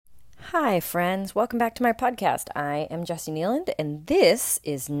Hi, friends. Welcome back to my podcast. I am Jessie Nealand, and this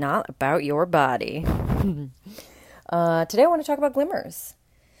is not about your body. Today I want to talk about glimmers.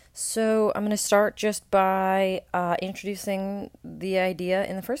 So I'm going to start just by introducing the idea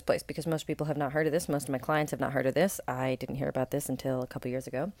in the first place, because most people have not heard of this. Most of my clients have not heard of this. I didn't hear about this until a couple years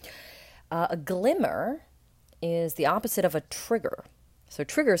ago. A glimmer is the opposite of a trigger. So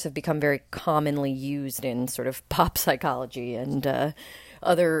triggers have become very commonly used in sort of pop psychology and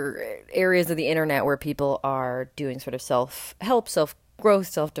other areas of the internet where people are doing sort of self-help, self-growth,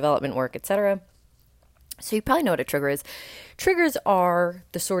 self-development work, etc. So you probably know what a trigger is. Triggers are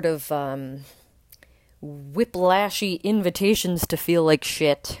the sort of whiplashy invitations to feel like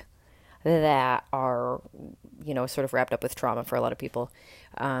shit that are, sort of wrapped up with trauma for a lot of people.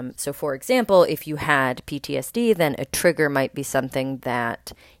 So for example, if you had PTSD, then a trigger might be something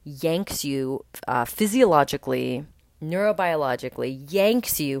that yanks you physiologically, neurobiologically,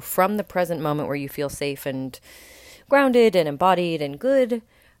 yanks you from the present moment where you feel safe and grounded and embodied and good,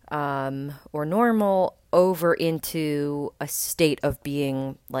 or normal, over into a state of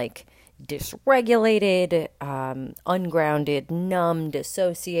being like dysregulated, ungrounded, numb,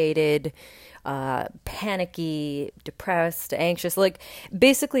 dissociated, panicky, depressed, anxious. Like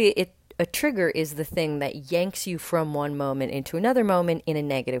basically a trigger is the thing that yanks you from one moment into another moment in a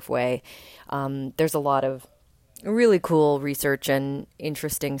negative way. There's a lot of really cool research and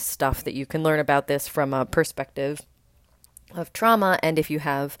interesting stuff that you can learn about this from a perspective of trauma. And if you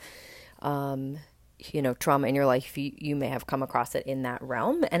have, trauma in your life, you may have come across it in that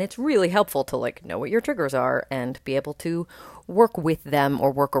realm. And it's really helpful to know what your triggers are and be able to work with them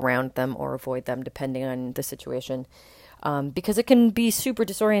or work around them or avoid them depending on the situation. Because it can be super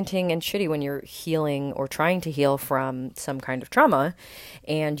disorienting and shitty when you're healing or trying to heal from some kind of trauma,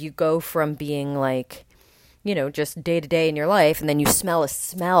 and you go from being just day to day in your life, and then you smell a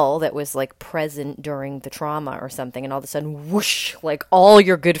smell that was present during the trauma or something, and all of a sudden, whoosh, all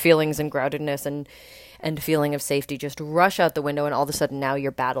your good feelings and groundedness and feeling of safety just rush out the window, and all of a sudden now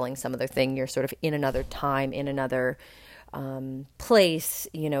you're battling some other thing. You're sort of in another time, in another place,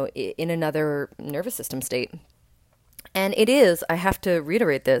 in another nervous system state. And it is, I have to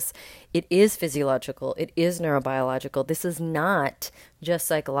reiterate this, it is physiological, it is neurobiological. This is not just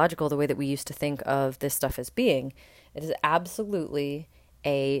psychological the way that we used to think of this stuff as being. It is absolutely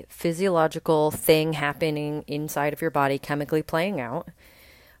a physiological thing happening inside of your body, chemically playing out.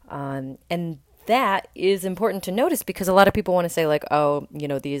 And that is important to notice, because a lot of people want to say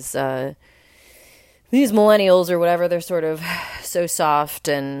these millennials or whatever, they're sort of so soft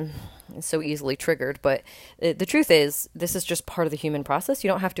and so easily triggered. But the truth is, this is just part of the human process. You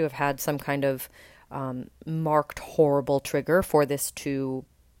don't have to have had some kind of marked horrible trigger for this to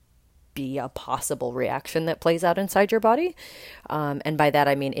be a possible reaction that plays out inside your body. And by that,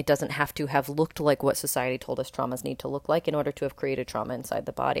 I mean, it doesn't have to have looked like what society told us traumas need to look like in order to have created trauma inside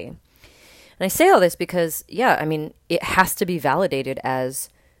the body. And I say all this because, it has to be validated as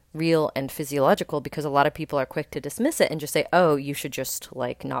real and physiological, because a lot of people are quick to dismiss it and just say, oh, you should just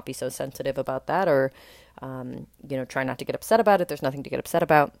not be so sensitive about that, or try not to get upset about it. There's nothing to get upset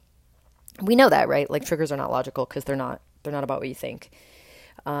about. We know that, right? Triggers are not logical because they're not about what you think.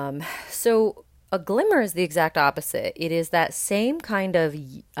 So a glimmer is the exact opposite. It is that same kind of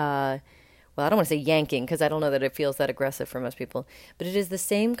I don't want to say yanking, because I don't know that it feels that aggressive for most people, but it is the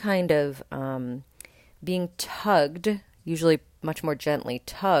same kind of being tugged, usually much more gently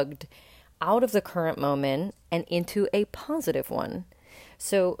tugged, out of the current moment and into a positive one.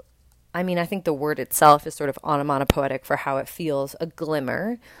 So, I think the word itself is sort of onomatopoetic for how it feels. A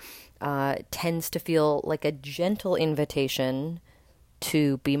glimmer tends to feel like a gentle invitation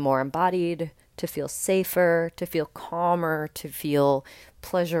to be more embodied, to feel safer, to feel calmer, to feel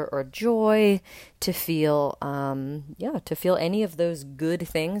pleasure or joy, to feel, to feel any of those good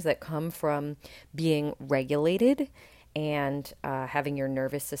things that come from being regulated and having your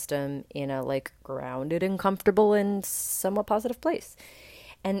nervous system in a grounded and comfortable and somewhat positive place.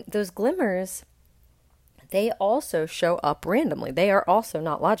 And those glimmers, they also show up randomly. They are also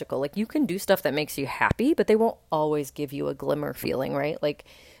not logical. You can do stuff that makes you happy, but they won't always give you a glimmer feeling, right?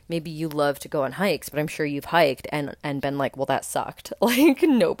 Maybe you love to go on hikes, but I'm sure you've hiked and been well, that sucked.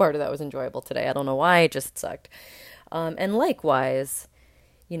 No part of that was enjoyable today. I don't know why, it just sucked. And likewise,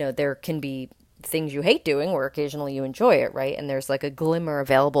 there can be things you hate doing where occasionally you enjoy it, right? And there's a glimmer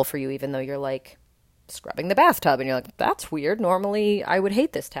available for you, even though you're scrubbing the bathtub and you're that's weird. Normally I would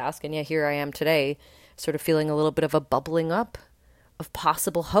hate this task, and yet here I am today, sort of feeling a little bit of a bubbling up of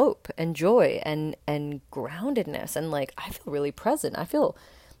possible hope and joy and groundedness, and I feel really present. I feel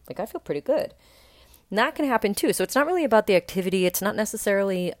pretty good. And that can happen too. So it's not really about the activity. It's not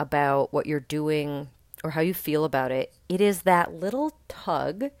necessarily about what you're doing or how you feel about it. It is that little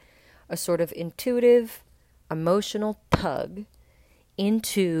tug, a sort of intuitive, emotional tug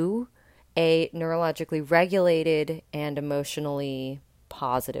into a neurologically regulated and emotionally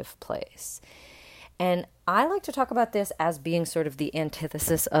positive place. And I like to talk about this as being sort of the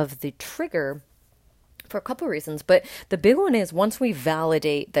antithesis of the trigger for a couple of reasons. But the big one is once we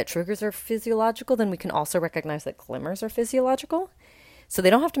validate that triggers are physiological, then we can also recognize that glimmers are physiological. So they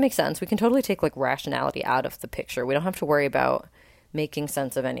don't have to make sense. We can totally take like rationality out of the picture. We don't have to worry about making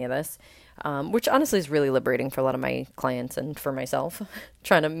sense of any of this, which honestly is really liberating for a lot of my clients and for myself,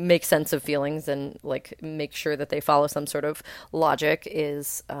 trying to make sense of feelings and like make sure that they follow some sort of logic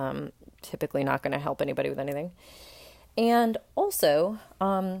is typically not going to help anybody with anything. And also,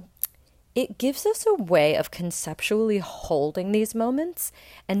 it gives us a way of conceptually holding these moments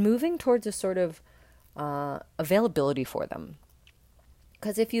and moving towards a sort of availability for them.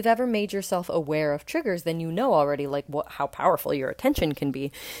 Because if you've ever made yourself aware of triggers, then you know already like how powerful your attention can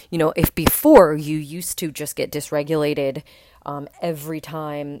be. You know, if before you used to just get dysregulated every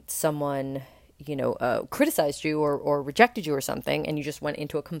time someone, criticized you or rejected you or something, and you just went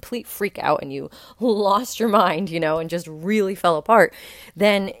into a complete freak out and you lost your mind, and just really fell apart,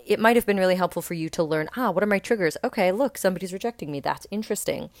 then it might have been really helpful for you to learn, what are my triggers? Okay, look, somebody's rejecting me. That's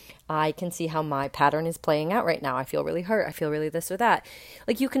interesting. I can see how my pattern is playing out right now. I feel really hurt. I feel really this or that.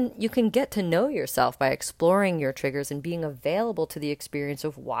 Like you can get to know yourself by exploring your triggers and being available to the experience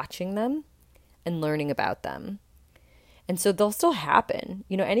of watching them and learning about them. And so they'll still happen.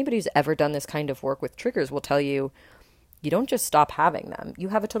 Anybody who's ever done this kind of work with triggers will tell you, you don't just stop having them. You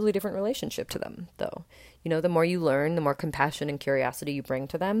have a totally different relationship to them, though. The more you learn, the more compassion and curiosity you bring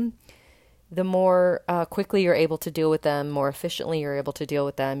to them, the more quickly you're able to deal with them, more efficiently you're able to deal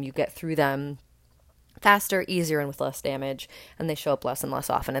with them. You get through them faster, easier, and with less damage, and they show up less and less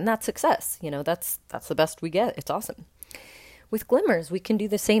often. And that's success. That's the best we get. It's awesome. With glimmers, we can do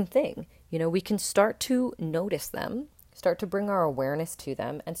the same thing. We can start to notice them, start to bring our awareness to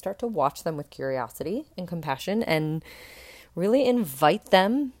them, and start to watch them with curiosity and compassion and really invite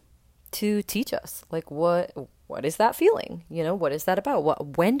them to teach us. Like, what is that feeling? What is that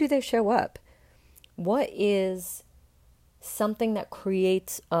about? When do they show up? What is something that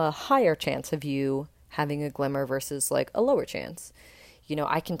creates a higher chance of you having a glimmer versus like a lower chance?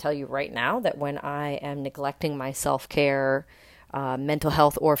 I can tell you right now that when I am neglecting my self-care, mental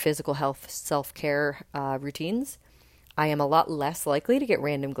health or physical health self-care routines, I am a lot less likely to get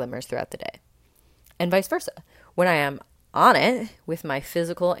random glimmers throughout the day. And vice versa. When I am on it with my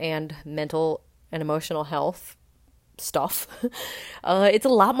physical and mental and emotional health stuff, it's a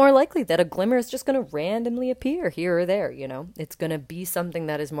lot more likely that a glimmer is just going to randomly appear here or there, It's going to be something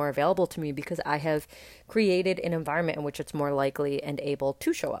that is more available to me because I have created an environment in which it's more likely and able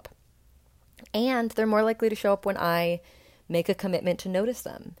to show up. And they're more likely to show up when I make a commitment to notice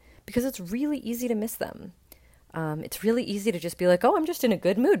them because it's really easy to miss them. It's really easy to just be like, oh, I'm just in a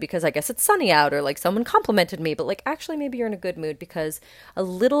good mood because I guess it's sunny out or like someone complimented me. But like, actually, maybe you're in a good mood because a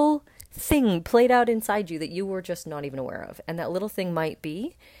little thing played out inside you that you were just not even aware of. And that little thing might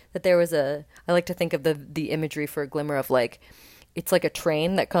be that there was I like to think of the imagery for a glimmer of like, it's like a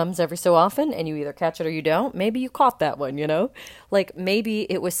train that comes every so often and you either catch it or you don't. Maybe you caught that one, Like maybe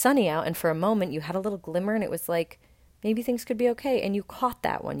it was sunny out and for a moment you had a little glimmer and it was like, maybe things could be okay, and you caught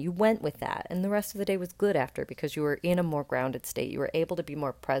that one. You went with that, and the rest of the day was good after because you were in a more grounded state. You were able to be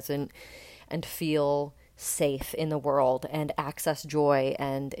more present and feel safe in the world and access joy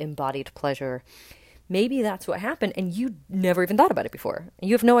and embodied pleasure. Maybe that's what happened, and you never even thought about it before.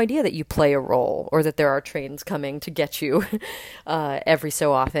 You have no idea that you play a role or that there are trains coming to get you every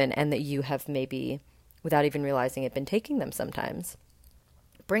so often, and that you have maybe, without even realizing it, been taking them sometimes.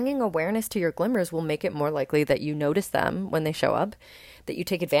 Bringing awareness to your glimmers will make it more likely that you notice them when they show up, that you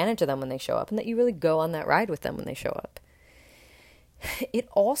take advantage of them when they show up, and that you really go on that ride with them when they show up. It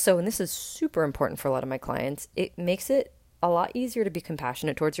also, and this is super important for a lot of my clients, it makes it a lot easier to be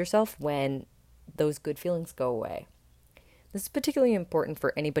compassionate towards yourself when those good feelings go away. This is particularly important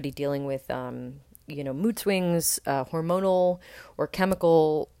for anybody dealing with, mood swings, hormonal or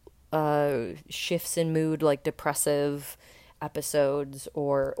chemical shifts in mood, like depressive episodes,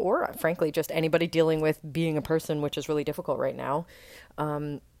 or frankly, just anybody dealing with being a person, which is really difficult right now.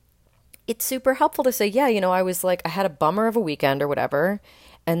 It's super helpful to say, yeah, I was like, I had a bummer of a weekend or whatever,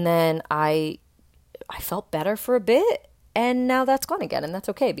 and then I felt better for a bit, and now that's gone again, and that's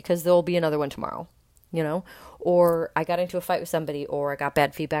okay, because there'll be another one tomorrow, or I got into a fight with somebody, or I got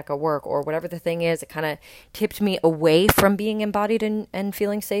bad feedback at work, or whatever the thing is, it kind of tipped me away from being embodied and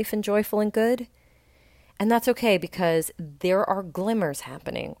feeling safe and joyful and good. And that's okay because there are glimmers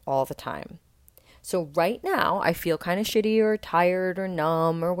happening all the time. So right now, I feel kind of shitty or tired or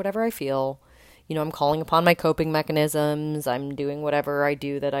numb or whatever I feel. I'm calling upon my coping mechanisms. I'm doing whatever I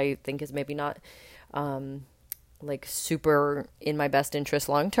do that I think is maybe not like super in my best interest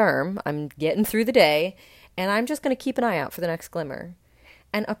long term. I'm getting through the day, and I'm just going to keep an eye out for the next glimmer.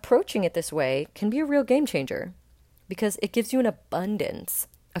 And approaching it this way can be a real game changer because it gives you an abundance,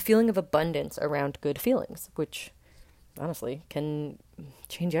 a feeling of abundance around good feelings, which honestly can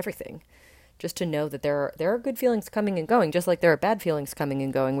change everything. Just to know that there are good feelings coming and going, just like there are bad feelings coming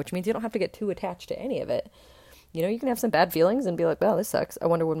and going, which means you don't have to get too attached to any of it. You can have some bad feelings and be like, well, this sucks. I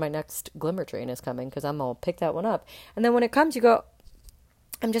wonder when my next glimmer train is coming because I'm going to pick that one up. And then when it comes, you go,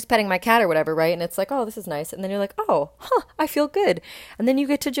 I'm just petting my cat or whatever, right? And it's like, oh, this is nice. And then you're like, oh, I feel good. And then you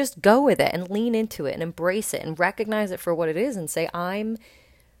get to just go with it and lean into it and embrace it and recognize it for what it is and say, I'm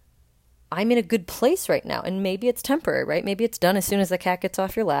in a good place right now. And maybe it's temporary, right? Maybe it's done as soon as the cat gets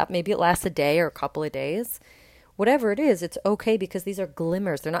off your lap. Maybe it lasts a day or a couple of days. Whatever it is, it's okay because these are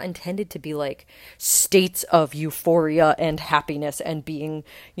glimmers. They're not intended to be like states of euphoria and happiness and being,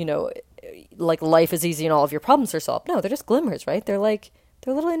 like life is easy and all of your problems are solved. No, they're just glimmers, right? They're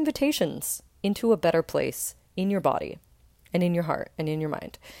little invitations into a better place in your body and in your heart and in your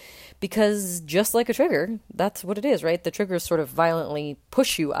mind. Because just like a trigger, that's what it is, right? The triggers sort of violently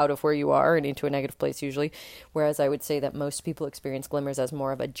push you out of where you are and into a negative place usually. Whereas I would say that most people experience glimmers as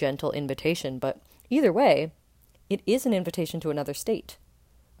more of a gentle invitation. But either way, it is an invitation to another state,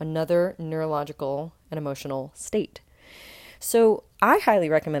 another neurological and emotional state. So I highly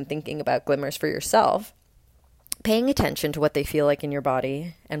recommend thinking about glimmers for yourself, paying attention to what they feel like in your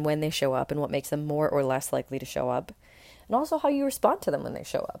body and when they show up and what makes them more or less likely to show up. And also how you respond to them when they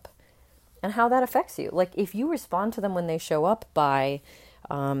show up. And how that affects you. Like, if you respond to them when they show up by,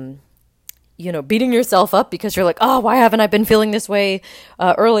 beating yourself up because you're like, oh, why haven't I been feeling this way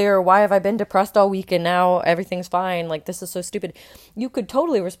earlier? Why have I been depressed all week and now everything's fine? Like, this is so stupid. You could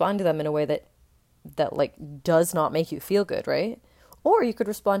totally respond to them in a way that does not make you feel good, right? Or you could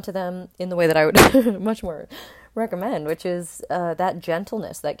respond to them in the way that I would much more recommend, which is that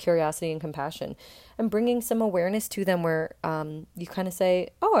gentleness, that curiosity and compassion, and bringing some awareness to them where you kind of say,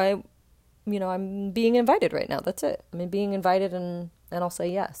 oh, I'm being invited right now. That's it. I'm being invited and I'll say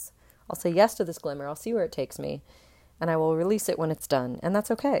yes. I'll say yes to this glimmer. I'll see where it takes me and I will release it when it's done. And that's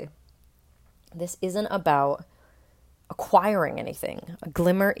okay. This isn't about acquiring anything. A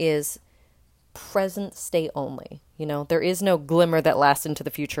glimmer is present state only. There is no glimmer that lasts into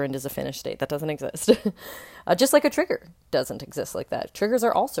the future and is a finished state. That doesn't exist. Just like a trigger doesn't exist like that. Triggers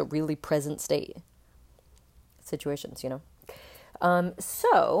are also really present state situations,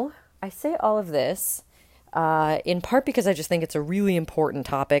 So I say all of this in part because I just think it's a really important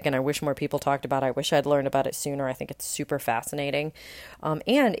topic and I wish more people talked about it. I wish I'd learned about it sooner. I think it's super fascinating.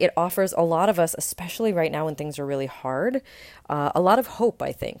 And it offers a lot of us, especially right now when things are really hard, a lot of hope,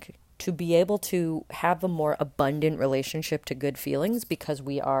 I think, to be able to have a more abundant relationship to good feelings because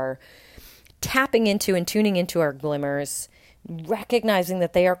we are tapping into and tuning into our glimmers, recognizing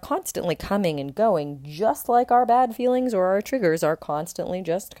that they are constantly coming and going, just like our bad feelings or our triggers are constantly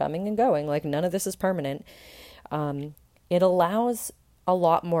just coming and going. Like, none of this is permanent. It allows a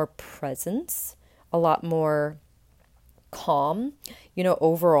lot more presence, a lot more calm.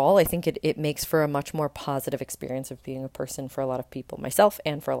 Overall, I think it makes for a much more positive experience of being a person for a lot of people, myself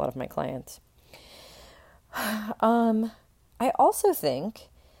and for a lot of my clients. I also think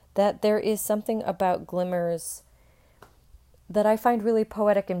that there is something about glimmers that I find really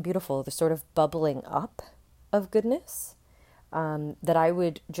poetic and beautiful, the sort of bubbling up of goodness, that I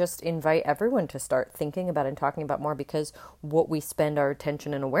would just invite everyone to start thinking about and talking about more, because what we spend our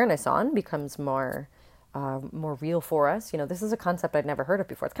attention and awareness on becomes more real for us. This is a concept I'd never heard of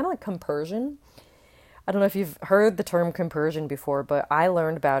before. It's kind of like compersion. I don't know if you've heard the term compersion before, but I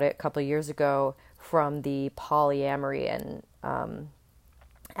learned about it a couple of years ago from the polyamory and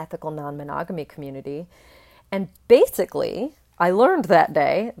ethical non-monogamy community. And basically, I learned that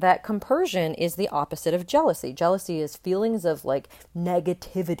day that compersion is the opposite of jealousy. Jealousy is feelings of like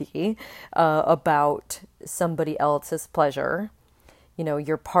negativity about somebody else's pleasure.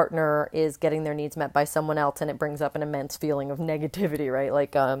 Your partner is getting their needs met by someone else and it brings up an immense feeling of negativity, right?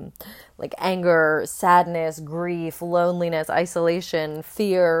 Like anger, sadness, grief, loneliness, isolation,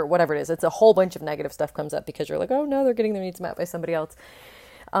 fear, whatever it is. It's a whole bunch of negative stuff comes up because you're like, oh no, they're getting their needs met by somebody else.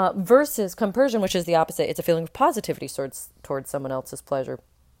 Versus compersion, which is the opposite. It's a feeling of positivity towards someone else's pleasure.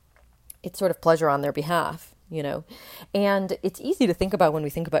 It's sort of pleasure on their behalf, and it's easy to think about when we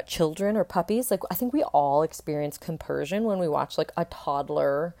think about children or puppies. Like, I think we all experience compersion when we watch like a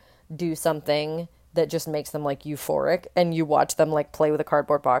toddler do something that just makes them like euphoric, and you watch them like play with a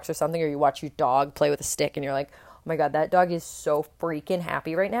cardboard box or something, or you watch your dog play with a stick and you're like, oh my God, that dog is so freaking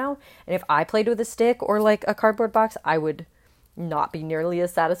happy right now. And if I played with a stick or like a cardboard box, I would not be nearly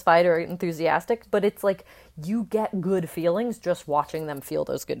as satisfied or enthusiastic. But it's like you get good feelings just watching them feel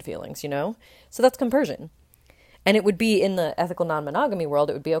those good feelings, you know? So that's compersion. And it would be in the ethical non-monogamy world,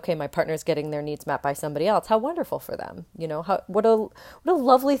 it would be, okay, my partner's getting their needs met by somebody else. How wonderful for them. You know, what a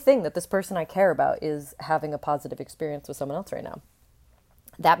lovely thing that this person I care about is having a positive experience with someone else right now.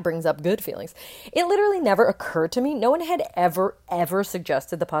 That brings up good feelings. It literally never occurred to me. No one had ever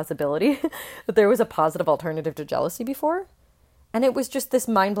suggested the possibility that there was a positive alternative to jealousy before. And it was just this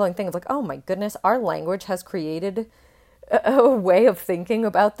mind-blowing thing of like, oh my goodness, our language has created a way of thinking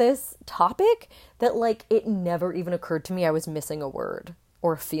about this topic that like it never even occurred to me I was missing a word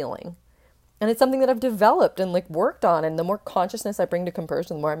or a feeling. And it's something that I've developed and like worked on, and the more consciousness I bring to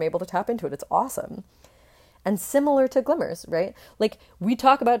compersion, the more I'm able to tap into it. It's awesome. And similar to glimmers, right? Like we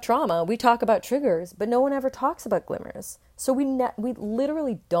talk about trauma, we talk about triggers, but no one ever talks about glimmers. So we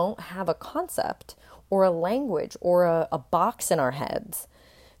literally don't have a concept or a language or a box in our heads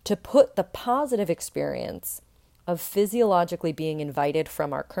to put the positive experience of physiologically being invited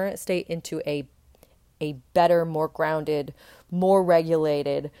from our current state into a better, more grounded, more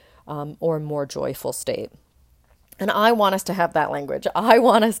regulated, or more joyful state. And I want us to have that language. I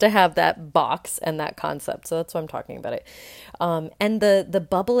want us to have that box and that concept. So that's why I'm talking about it. And the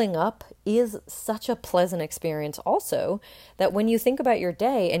bubbling up is such a pleasant experience also, that when you think about your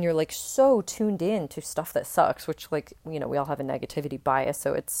day and you're like so tuned in to stuff that sucks, which like, you know, we all have a negativity bias,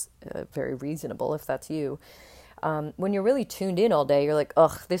 so it's very reasonable if that's you. When you're really tuned in all day, you're like,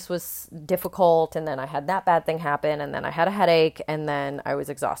 ugh, this was difficult. And then I had that bad thing happen. And then I had a headache. And then I was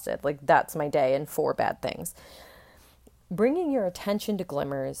exhausted. Like that's my day and 4 bad things. Bringing your attention to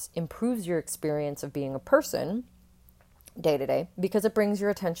glimmers improves your experience of being a person day to day because it brings your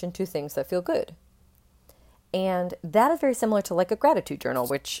attention to things that feel good. And that is very similar to like a gratitude journal,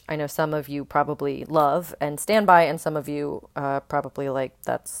 which I know some of you probably love and stand by, and some of you probably like,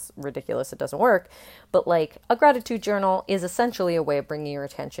 that's ridiculous, it doesn't work. But like a gratitude journal is essentially a way of bringing your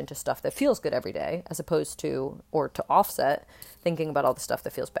attention to stuff that feels good every day, as opposed to, or to offset, thinking about all the stuff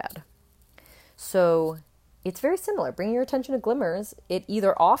that feels bad. So it's very similar. Bringing your attention to glimmers, it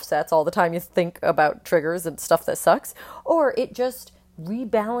either offsets all the time you think about triggers and stuff that sucks, or it just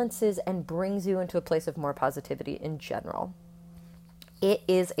rebalances and brings you into a place of more positivity in general. It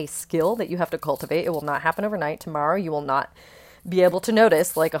is a skill that you have to cultivate. It will not happen overnight. Tomorrow you will not be able to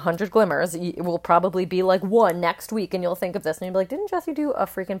notice like 100 glimmers. It will probably be like 1 next week, and you'll think of this and you'll be like, didn't Jesse do a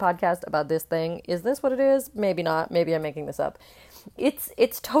freaking podcast about this thing? Is this what it is? Maybe not. Maybe I'm making this up.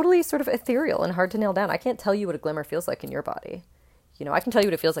 It's totally sort of ethereal and hard to nail down. I can't tell you what a glimmer feels like in your body. You know, I can tell you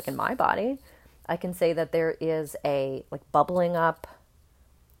what it feels like in my body. I can say that there is a like bubbling up.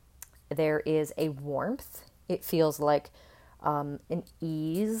 There is a warmth. It feels like an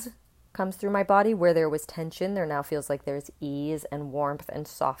ease comes through my body. Where there was tension, there now feels like there's ease and warmth and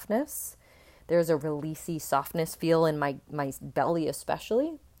softness. There's a releasey softness feel in my belly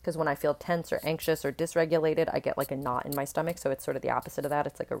especially, because when I feel tense or anxious or dysregulated, I get like a knot in my stomach. So it's sort of the opposite of that.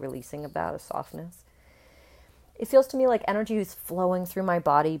 It's like a releasing of that, a softness. It feels to me like energy is flowing through my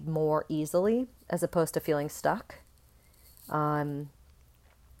body more easily as opposed to feeling stuck.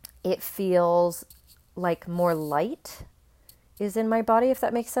 It feels like more light is in my body, if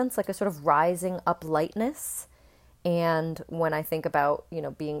that makes sense, like a sort of rising up lightness. And when I think about, you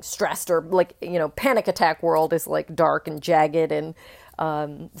know, being stressed or like, you know, panic attack world is like dark and jagged and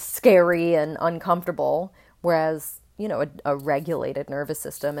scary and uncomfortable. Whereas, you know, a regulated nervous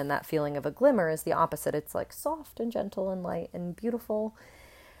system and that feeling of a glimmer is the opposite. It's like soft and gentle and light and beautiful.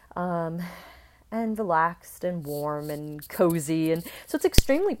 And relaxed and warm and cozy. And so it's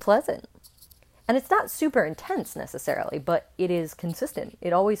extremely pleasant. And it's not super intense necessarily, but it is consistent.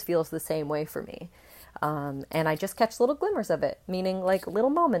 It always feels the same way for me. And I just catch little glimmers of it, meaning like little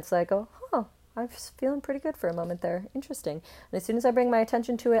moments that I go, huh, I'm feeling pretty good for a moment there. Interesting. And as soon as I bring my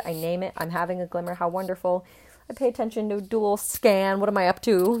attention to it, I name it. I'm having a glimmer. How wonderful. I pay attention to dual scan. What am I up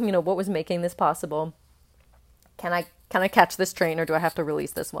to? You know, what was making this possible? Can I catch this train, or do I have to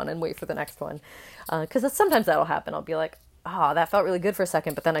release this one and wait for the next one? Because sometimes that'll happen. I'll be like, oh, that felt really good for a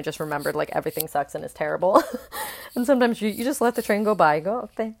second, but then I just remembered like everything sucks and is terrible. And sometimes you just let the train go by. You go,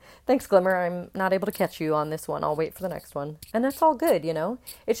 okay, thanks, Glimmer. I'm not able to catch you on this one. I'll wait for the next one. And that's all good, you know?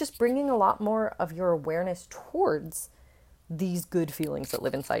 It's just bringing a lot more of your awareness towards these good feelings that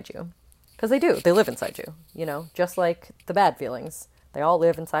live inside you. Because they do. They live inside you, you know? Just like the bad feelings. They all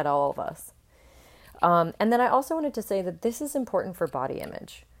live inside all of us. And then I also wanted to say that this is important for body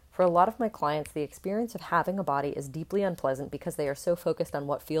image. For a lot of my clients, the experience of having a body is deeply unpleasant because they are so focused on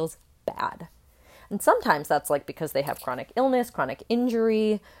what feels bad. And sometimes that's like because they have chronic illness, chronic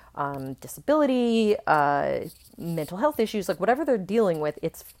injury, disability, mental health issues, like whatever they're dealing with,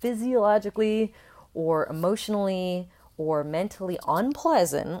 it's physiologically or emotionally or mentally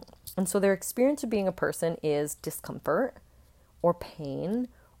unpleasant. And so their experience of being a person is discomfort or pain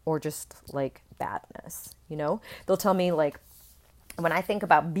or just like badness, you know? They'll tell me like, when I think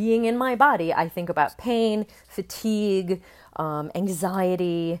about being in my body, I think about pain, fatigue,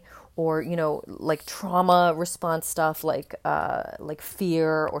 anxiety, or, you know, like trauma response stuff like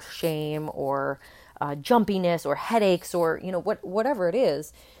fear or shame or jumpiness or headaches or, you know, whatever it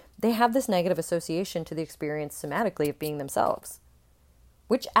is. They have this negative association to the experience somatically of being themselves,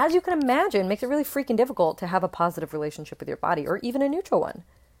 which, as you can imagine, makes it really freaking difficult to have a positive relationship with your body or even a neutral one.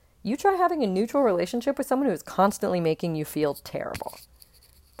 You try having a neutral relationship with someone who is constantly making you feel terrible.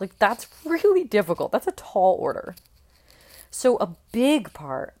 Like, that's really difficult. That's a tall order. So a big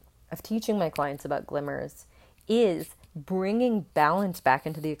part of teaching my clients about glimmers is bringing balance back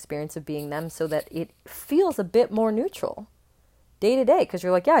into the experience of being them so that it feels a bit more neutral day to day. Because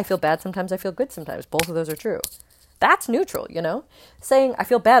you're like, yeah, I feel bad sometimes, I feel good sometimes. Both of those are true. That's neutral, you know? Saying I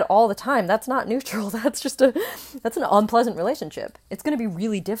feel bad all the time, that's not neutral. That's an unpleasant relationship. It's going to be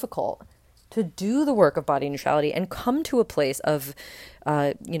really difficult to do the work of body neutrality and come to a place of,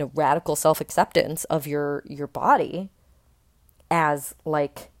 radical self-acceptance of your body as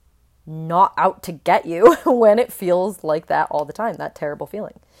like not out to get you when it feels like that all the time, that terrible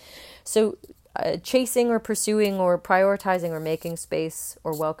feeling. So chasing or pursuing or prioritizing or making space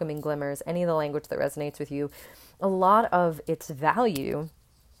or welcoming glimmers, any of the language that resonates with you, a lot of its value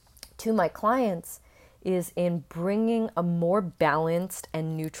to my clients is in bringing a more balanced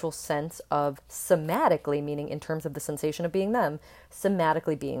and neutral sense of somatically, meaning in terms of the sensation of being them,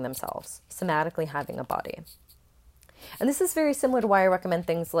 somatically being themselves, somatically having a body. And this is very similar to why I recommend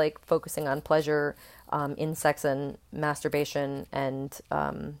things like focusing on pleasure in sex and masturbation and,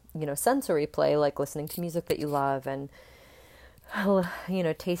 sensory play, like listening to music that you love and,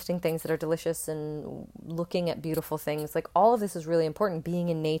 tasting things that are delicious and looking at beautiful things. Like all of this is really important. Being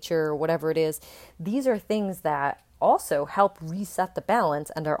in nature or whatever it is. These are things that also help reset the balance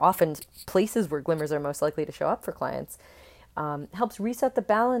and are often places where glimmers are most likely to show up for clients. Helps reset the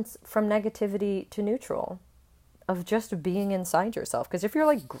balance from negativity to neutral of just being inside yourself. Because if you're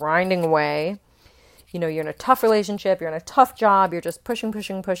like grinding away, you're in a tough relationship, you're in a tough job, you're just pushing,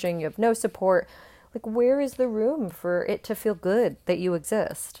 you have no support. Like, where is the room for it to feel good that you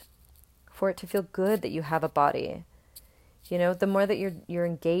exist? For it to feel good that you have a body? The more that you're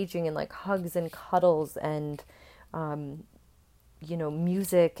engaging in like hugs and cuddles and,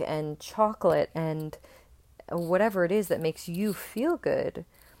 music and chocolate and whatever it is that makes you feel good,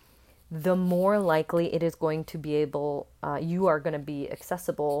 the more likely it is going to be you are going to be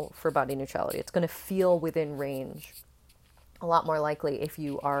accessible for body neutrality. It's going to feel within range. A lot more likely if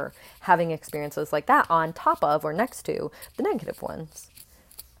you are having experiences like that on top of or next to the negative ones.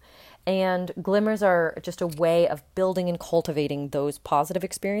 And glimmers are just a way of building and cultivating those positive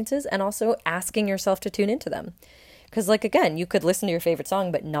experiences and also asking yourself to tune into them. Because again, you could listen to your favorite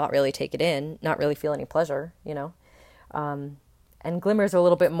song but not really take it in, not really feel any pleasure, And glimmers are a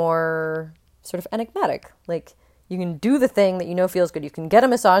little bit more sort of enigmatic. Like, you can do the thing that feels good. You can get a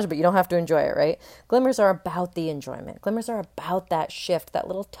massage, but you don't have to enjoy it, right? Glimmers are about the enjoyment. Glimmers are about that shift, that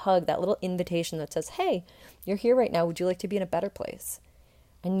little tug, that little invitation that says, hey, you're here right now. Would you like to be in a better place?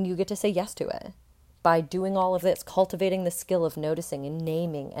 And you get to say yes to it by doing all of this, cultivating the skill of noticing and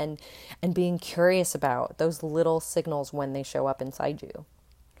naming and being curious about those little signals when they show up inside you.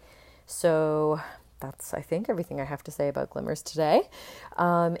 So that's, I think, everything I have to say about glimmers today.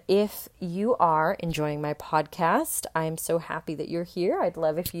 If you are enjoying my podcast, I'm so happy that you're here. I'd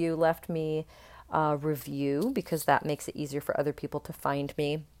love if you left me a review because that makes it easier for other people to find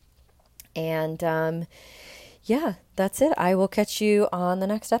me. And that's it. I will catch you on the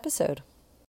next episode.